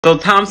So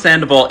Tom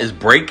Sandoval is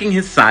breaking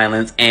his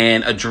silence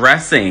and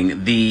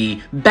addressing the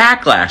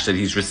backlash that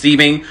he's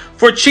receiving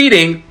for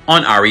cheating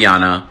on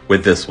Ariana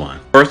with this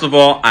one. First of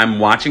all, I'm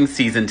watching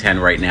season 10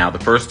 right now, the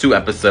first 2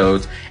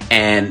 episodes,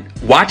 and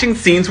watching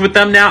scenes with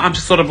them now, I'm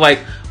just sort of like,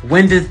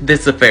 when did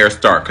this affair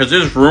start? Because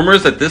there's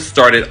rumors that this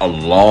started a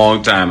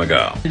long time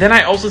ago. And then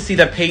I also see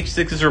that Page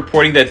 6 is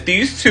reporting that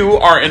these two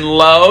are in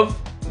love,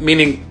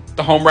 meaning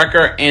the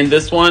homewrecker and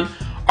this one,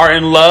 are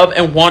in love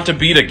and want to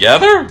be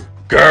together?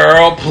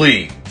 Girl,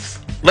 please.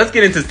 Let's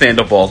get into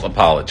Sandoval's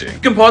apology. You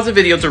can pause the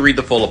video to read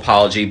the full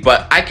apology,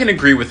 but I can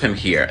agree with him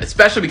here,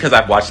 especially because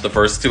I've watched the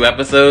first 2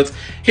 episodes.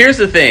 Here's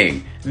the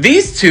thing.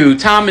 These two,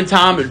 Tom and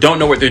Tom, don't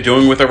know what they're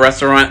doing with a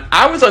restaurant.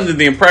 I was under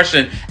the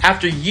impression,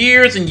 after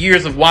years and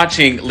years of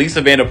watching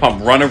Lisa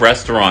Vanderpump run a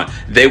restaurant,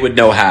 they would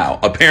know how.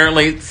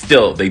 Apparently,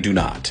 still, they do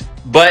not.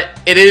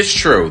 But it is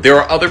true. There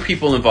are other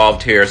people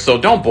involved here,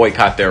 so don't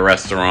boycott their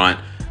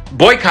restaurant.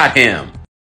 Boycott him.